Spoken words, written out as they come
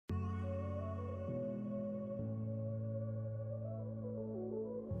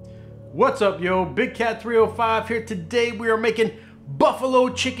What's up, yo? Big Cat 305 here. Today we are making buffalo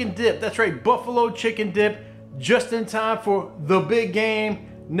chicken dip. That's right, buffalo chicken dip, just in time for the big game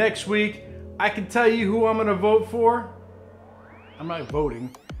next week. I can tell you who I'm gonna vote for. I'm not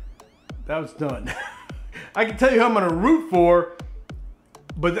voting. That was done. I can tell you who I'm gonna root for,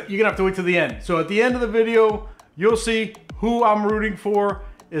 but you're gonna have to wait till the end. So at the end of the video, you'll see who I'm rooting for.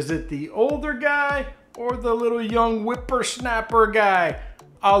 Is it the older guy or the little young whippersnapper guy?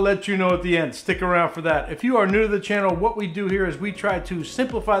 I'll let you know at the end. Stick around for that. If you are new to the channel, what we do here is we try to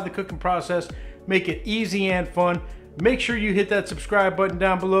simplify the cooking process, make it easy and fun. Make sure you hit that subscribe button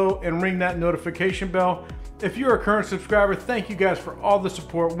down below and ring that notification bell. If you're a current subscriber, thank you guys for all the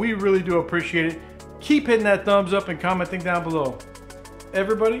support. We really do appreciate it. Keep hitting that thumbs up and commenting down below.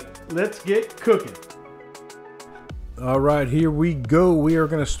 Everybody, let's get cooking. All right, here we go. We are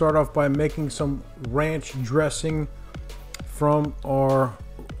going to start off by making some ranch dressing from our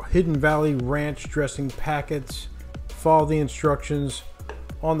Hidden Valley ranch dressing packets. Follow the instructions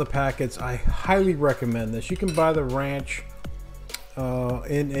on the packets. I highly recommend this. You can buy the ranch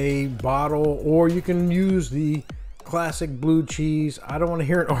in a bottle, or you can use the classic blue cheese. I don't want to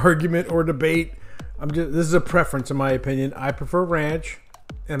hear an argument or debate. This is a preference in my opinion. I prefer ranch,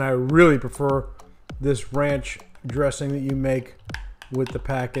 and I really prefer this ranch dressing that you make with the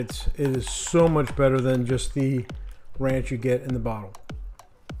packets. It is so much better than just the ranch you get in the bottle.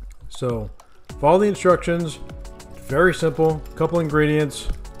 So follow the instructions. Very simple. Couple ingredients: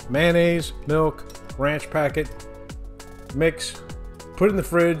 mayonnaise, milk, ranch packet. Mix, put it in the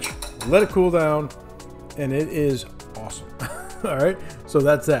fridge, let it cool down, and it is awesome. All right, so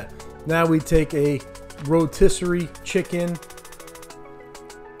that's that. Now we take a rotisserie chicken,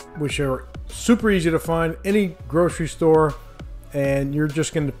 which are super easy to find any grocery store, and you're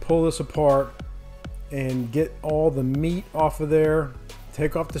just going to pull this apart and get all the meat off of there.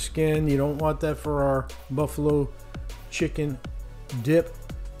 Take off the skin. You don't want that for our buffalo chicken dip,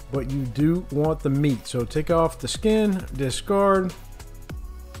 but you do want the meat. So take off the skin, discard,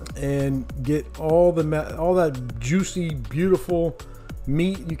 and get all that juicy, beautiful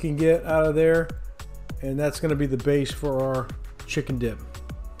meat you can get out of there, and that's going to be the base for our chicken dip.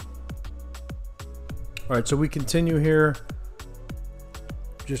 All right, so we continue here.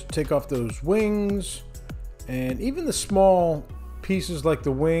 Just take off those wings, and even the small pieces like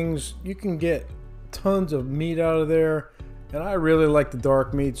the wings, you can get tons of meat out of there, and I really like the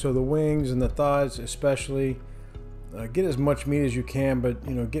dark meat, so the wings and the thighs especially, get as much meat as you can,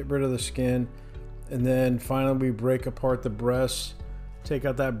 but get rid of the skin. And then finally we break apart the breasts, take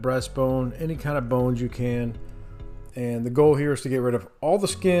out that breastbone, any kind of bones you can, and the goal here is to get rid of all the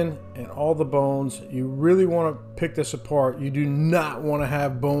skin and all the bones. You really want to pick this apart. You do not want to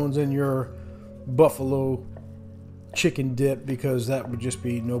have bones in your buffalo chicken dip, because that would just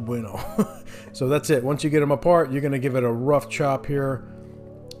be no bueno. So that's it. Once you get them apart, you're going to give it a rough chop here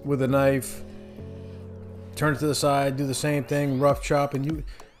with a knife. Turn it to the side, do the same thing, rough chop, and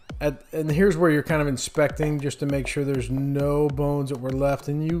here's where you're kind of inspecting just to make sure there's no bones that were left,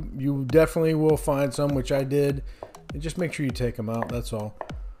 and you definitely will find some, which I did. And just make sure you take them out, that's all.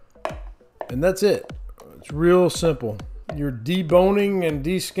 And that's it. It's real simple. You're deboning and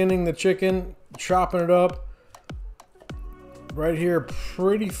deskinning the chicken, chopping it up right here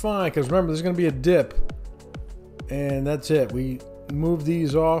pretty fine, because remember, there's going to be a dip, and that's it. We move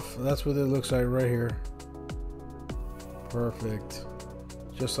these off. That's what it looks like right here. Perfect.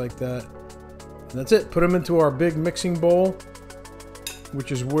 Just like that. And that's it. Put them into our big mixing bowl,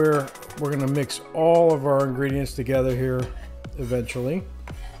 which is where we're going to mix all of our ingredients together here eventually,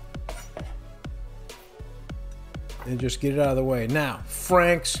 and just get it out of the way. Now,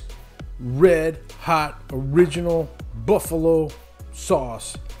 Frank's Red Hot Original Buffalo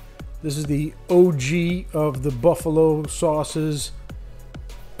Sauce. This is the OG of the buffalo sauces,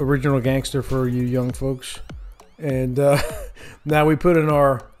 original gangster for you young folks. And now we put in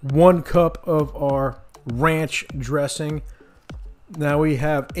our 1 cup of our ranch dressing. Now we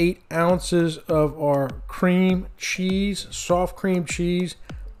have 8 ounces of our cream cheese, soft cream cheese.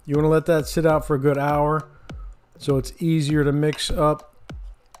 You want to let that sit out for a good hour so it's easier to mix up.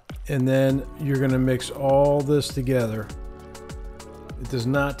 And then you're going to mix all this together. It does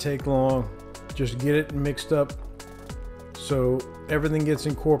not take long. Just get it mixed up so everything gets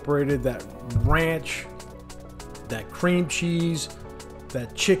incorporated. That ranch, that cream cheese,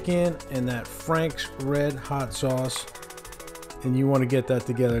 that chicken, and that Frank's Red Hot Sauce. And you want to get that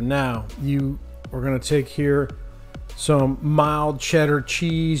together. Now you are going to take here some mild cheddar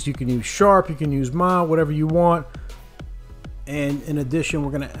cheese. You can use sharp, you can use mild, whatever you want. And in addition,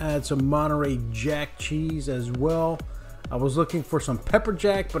 we're going to add some Monterey Jack cheese as well. I was looking for some pepper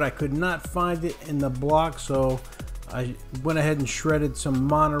jack, but I could not find it in the block, so I went ahead and shredded some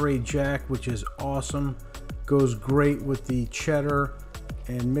Monterey Jack, which is awesome. Goes great with the cheddar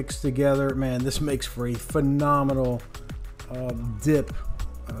and mixed together. Man, this makes for a phenomenal dip.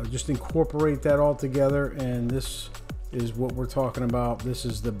 Just incorporate that all together, and this is what we're talking about. This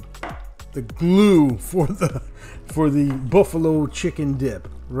is the glue for the buffalo chicken dip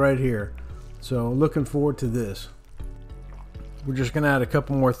right here. So looking forward to this. We're just gonna add a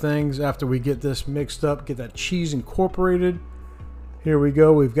couple more things after we get this mixed up, get that cheese incorporated. Here we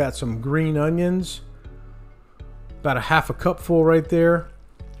go. We've got some green onions, about a half a cupful right there.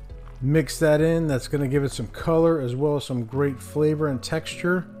 Mix that in. That's gonna give it some color as well as some great flavor and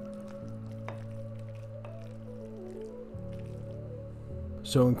texture.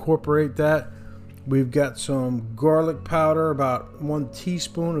 So incorporate that. We've got some garlic powder, about 1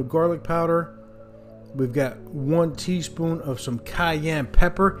 teaspoon of garlic powder. We've got 1 teaspoon of some cayenne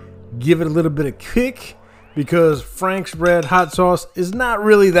pepper. Give it a little bit of kick because Frank's red hot sauce is not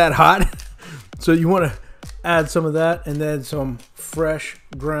really that hot. So you want to add some of that, and then some fresh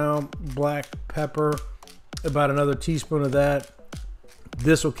ground black pepper, about another teaspoon of that.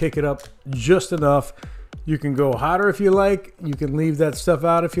 This will kick it up just enough. You can go hotter if you like. You can leave that stuff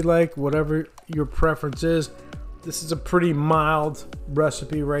out if you like, whatever your preference is. This is a pretty mild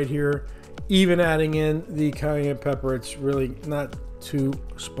recipe right here. Even adding in the cayenne pepper, it's really not too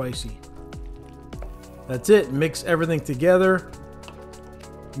spicy. That's it. Mix everything together.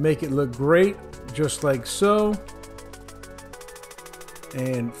 Make it look great, just like so.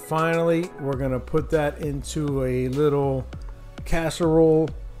 And finally, we're gonna put that into a little casserole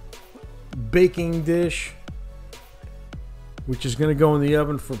baking dish, which is gonna go in the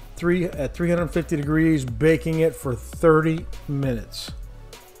oven for at 350 degrees, baking it for 30 minutes.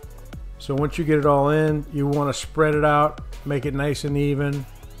 So once you get it all in, you want to spread it out, make it nice and even.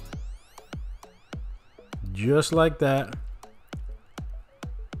 Just like that.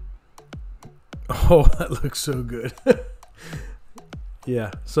 Oh, that looks so good. Yeah,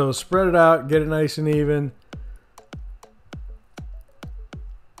 so spread it out, get it nice and even.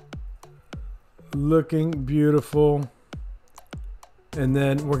 Looking beautiful. And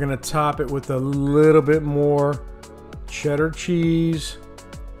then we're gonna top it with a little bit more cheddar cheese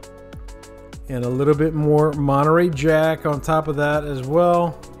and a little bit more Monterey Jack on top of that as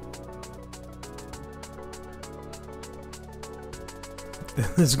well.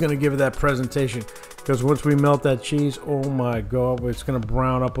 This is gonna give it that presentation, because once we melt that cheese, oh my God, it's gonna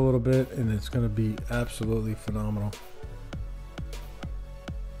brown up a little bit and it's gonna be absolutely phenomenal.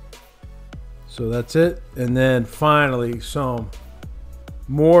 So that's it. And then finally, some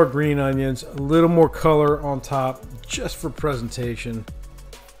more green onions, a little more color on top, just for presentation.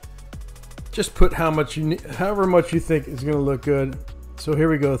 Just put how much you need, however much you think is going to look good. So here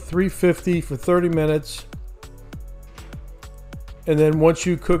we go, 350 for 30 minutes. And then once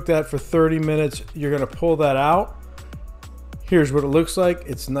you cook that for 30 minutes, you're going to pull that out. Here's what it looks like.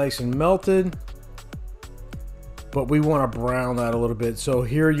 It's nice and melted, but we want to brown that a little bit. So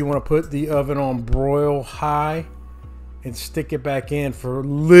here you want to put the oven on broil high and stick it back in for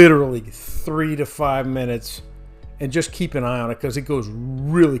literally 3 to 5 minutes. And just keep an eye on it because it goes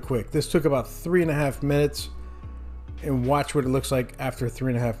really quick. This took about 3.5 minutes, and watch what it looks like after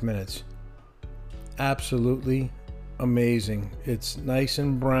 3.5 minutes. Absolutely amazing. It's nice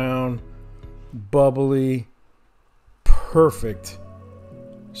and brown, bubbly, perfect.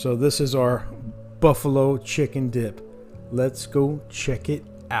 So this is our buffalo chicken dip. Let's go check it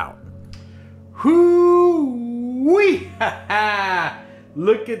out. Hoo-wee!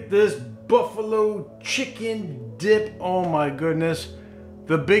 Look at this buffalo chicken dip. Oh my goodness.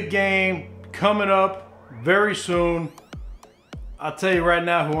 The big game coming up very soon. I'll tell you right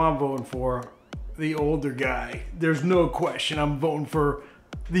now who I'm voting for. The older guy. There's no question I'm voting for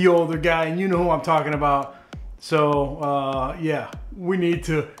the older guy, and you know who I'm talking about. So yeah, we need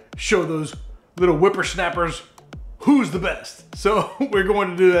to show those little whippersnappers who's the best. So we're going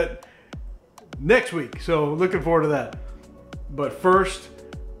to do that next week. So looking forward to that. But first,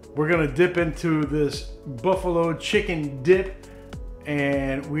 we're gonna dip into this buffalo chicken dip,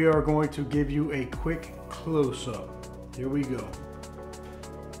 and we are going to give you a quick close-up. Here we go.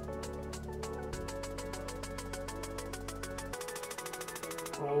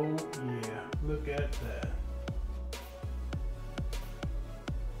 Oh yeah, look at that.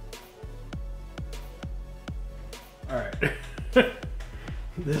 All right,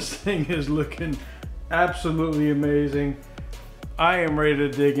 this thing is looking absolutely amazing. I am ready to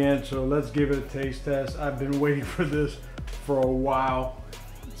dig in, so let's give it a taste test. I've been waiting for this for a while.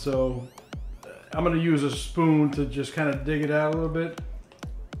 So I'm gonna use a spoon to just kind of dig it out a little bit,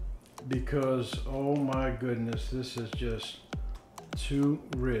 because oh my goodness, this is just too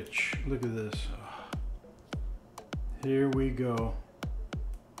rich. Look at this. Here we go.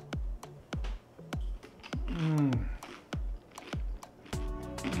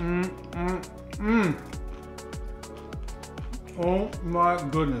 Oh my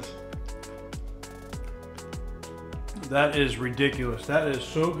goodness. That is ridiculous. That is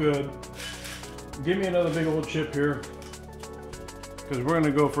so good. Give me another big old chip here, because we're gonna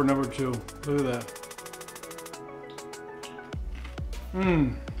go for number 2. Look at that.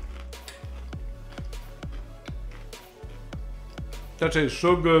 That tastes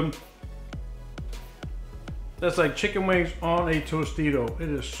so good. That's like chicken wings on a Tostito. It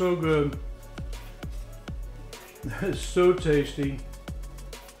is so good. That is so tasty.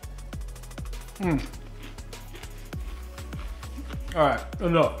 All right,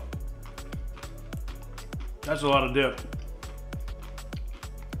 enough. That's a lot of dip.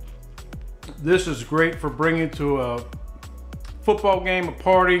 This is great for bringing to a football game, a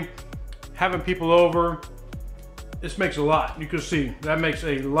party, having people over. This makes a lot. You can see that makes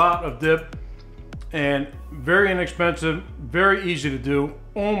a lot of dip, and very inexpensive, very easy to do.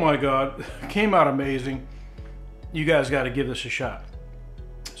 Oh my God, came out amazing. You guys got to give this a shot.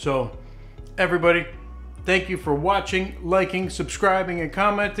 So everybody, thank you for watching, liking, subscribing, and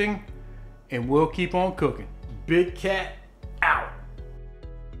commenting, and we'll keep on cooking. Big Cat